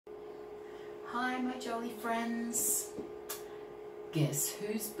Hi my jolly friends. Guess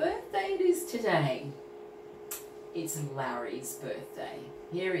whose birthday it is today? It's Larry's birthday.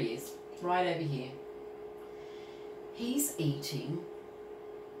 Here he is, right over here. He's eating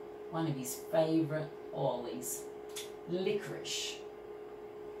one of his favourite lollies, licorice.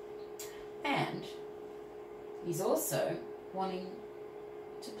 And he's also wanting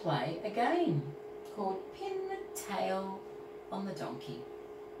to play a game called Pin the Tail on the Donkey.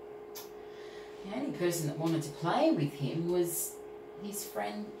 The only person that wanted to play with him was his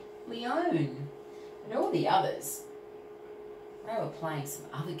friend Leone. And all the others, they were playing some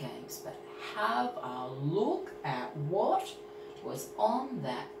other games, but have a look at what was on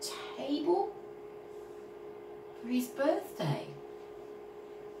that table for his birthday.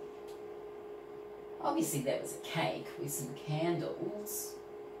 Obviously there was a cake with some candles,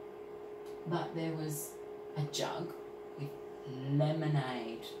 but there was a jug with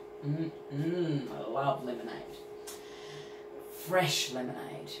lemonade. I love lemonade. Fresh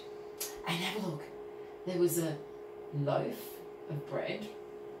lemonade. And have a look, there was a loaf of bread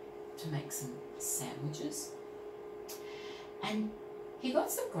to make some sandwiches. And he got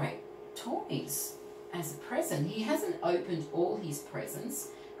some great toys as a present. He hasn't opened all his presents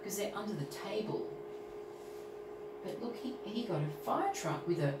because they're under the table. But look, he got a fire truck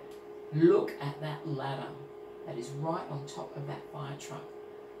with a look at that ladder that is right on top of that fire truck.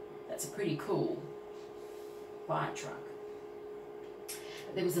 That's a pretty cool fire truck.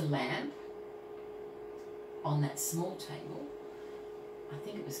 But there was a lamp on that small table. I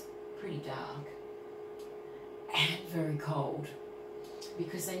think it was pretty dark and very cold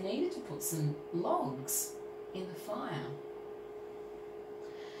because they needed to put some logs in the fire.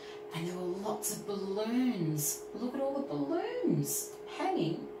 And there were lots of balloons. Look at all the balloons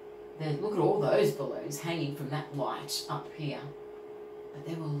hanging there. Look at all those balloons hanging from that light up here. But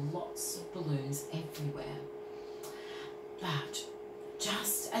there were lots of balloons everywhere. But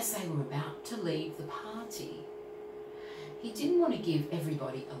just as they were about to leave the party, he didn't want to give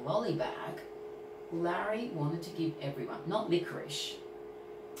everybody a lolly bag. Larry wanted to give everyone, not licorice,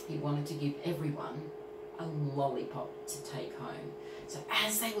 he wanted to give everyone a lollipop to take home. So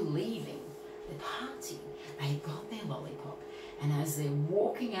as they were leaving the party, they got their lollipop, and as they're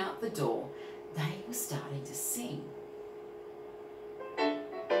walking out the door, they were starting to sing. We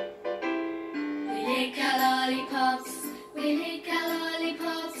lick our lollipops, we lick our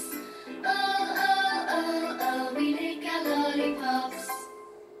lollipops. Oh, oh, oh, oh, we lick our lollipops.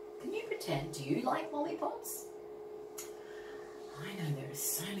 Can you pretend, do you like lollipops? I know there are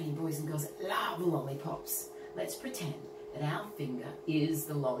so many boys and girls that love lollipops. Let's pretend that our finger is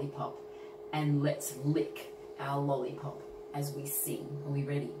the lollipop and let's lick our lollipop as we sing. Are we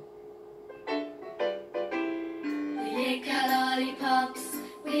ready? We lick our lollipops,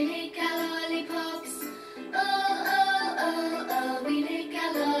 we lick our lollipops. Oh, oh, oh, oh, we lick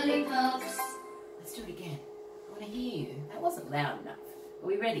our lollipops. Let's do it again. I want to hear you. That wasn't loud enough. Are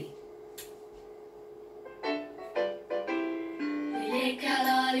we ready? We lick our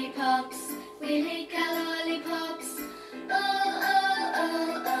lollipops, we lick our lollipops. Oh, oh,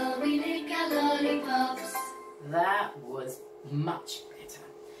 oh, oh, we lick our lollipops. That was much better.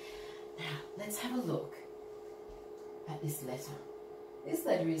 Now, let's have a look at this letter. This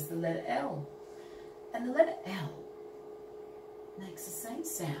letter is the letter L. And the letter L makes the same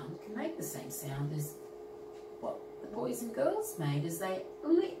sound, can make the same sound as what the boys and girls made as they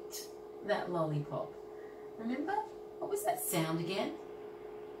licked that lollipop. Remember? What was that sound again?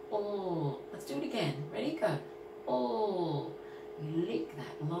 Oh, let's do it again. Ready? Go. Oh, you lick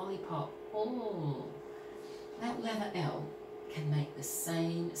that lollipop. Oh, that letter L can make the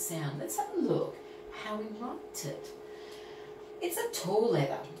same sound. Let's have a look how we write it. It's a tall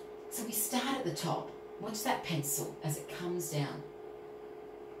letter, so we start at the top. Watch that pencil as it comes down.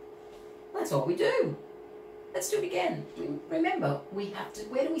 That's all we do. Let's do it again. Remember, we have to,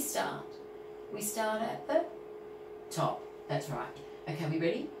 where do we start? We start at the top. That's right. Okay, we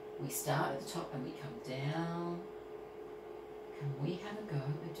ready? We start at the top and we come down. Can we have a go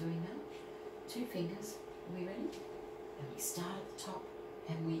at doing that? 2 fingers. Are we ready? And we start at the top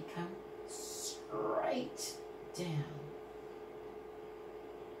and we come straight down.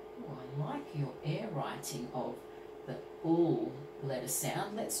 Oh, I like your air writing of the all letter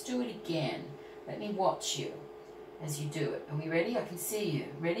sound. Let's do it again. Let me watch you as you do it. Are we ready? I can see you.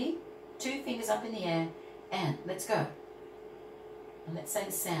 Ready? 2 fingers up in the air and let's go. And let's say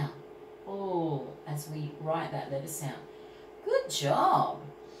the sound. Oh, as we write that letter sound. Good job.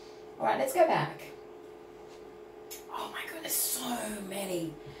 All right, let's go back. Oh my goodness,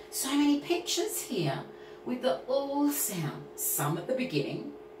 so many pictures here with the all sound. Some at the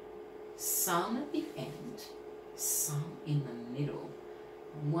beginning, some at the end, some in the middle.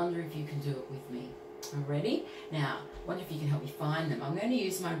 I wonder if you can do it with me. Ready? Now, I wonder if you can help me find them. I'm going to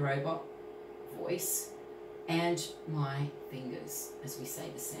use my robot voice and my fingers as we say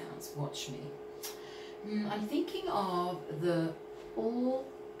the sounds. Watch me. I'm thinking of the all,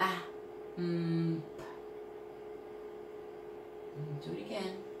 do it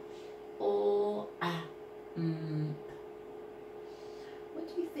again. All, What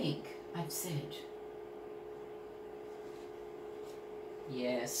do you think I've said?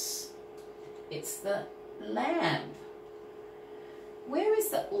 Yes, it's the lamp. Where is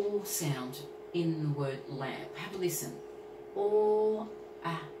the all sound in the word lamp? Have a listen. All,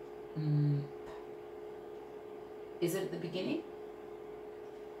 Is it at the beginning?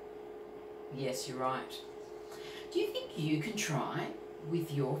 Yes, you're right. Do you think you can try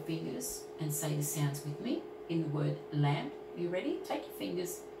with your fingers and say the sounds with me in the word lamp? Are you ready? Take your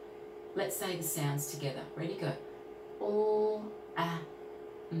fingers. Let's say the sounds together. Ready? Go. All, How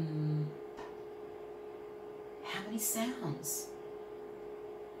many sounds?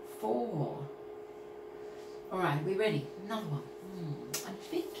 4. All right, we ready? Another one. I'm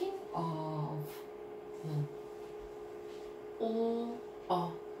thinking of all,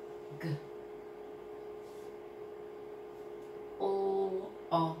 g. All,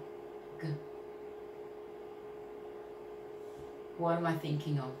 g. What am I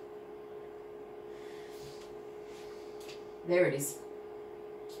thinking of? There it is.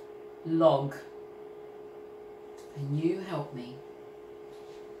 Log. And you help me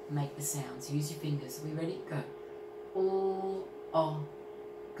make the sounds. Use your fingers. Are we ready? Go. All,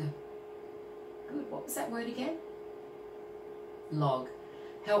 g. Good. What was that word again? Log.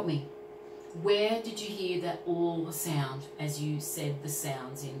 Help me. Where did you hear that all sound as you said the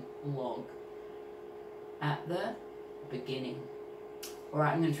sounds in log? At the beginning. All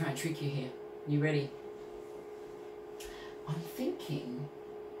right, I'm going to try and trick you here. You ready? I'm thinking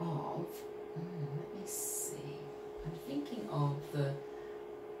of, let me see. I'm thinking of the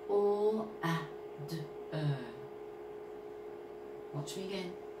all, Watch me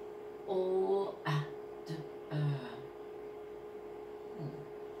again. All, How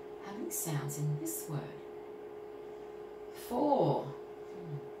many sounds in this word? 4.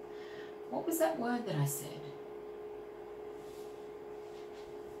 What was that word that I said?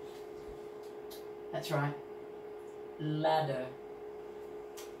 That's right. Ladder.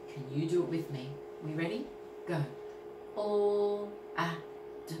 Can you do it with me? We ready? Go. All,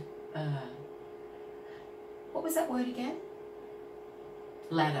 What was that word again?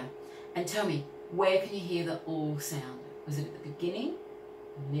 Ladder. And tell me, where can you hear the all sound? Was it at the beginning,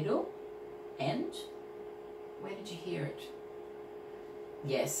 middle, end? Where did you hear it?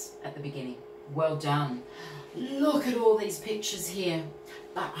 Yes, at the beginning. Well done. Look at all these pictures here.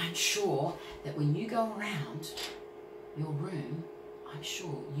 But I'm sure that when you go around your room, I'm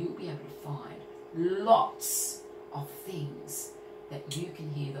sure you'll be able to find lots of things that you can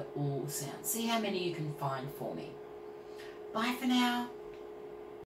hear the all sound. See how many you can find for me. Bye for now.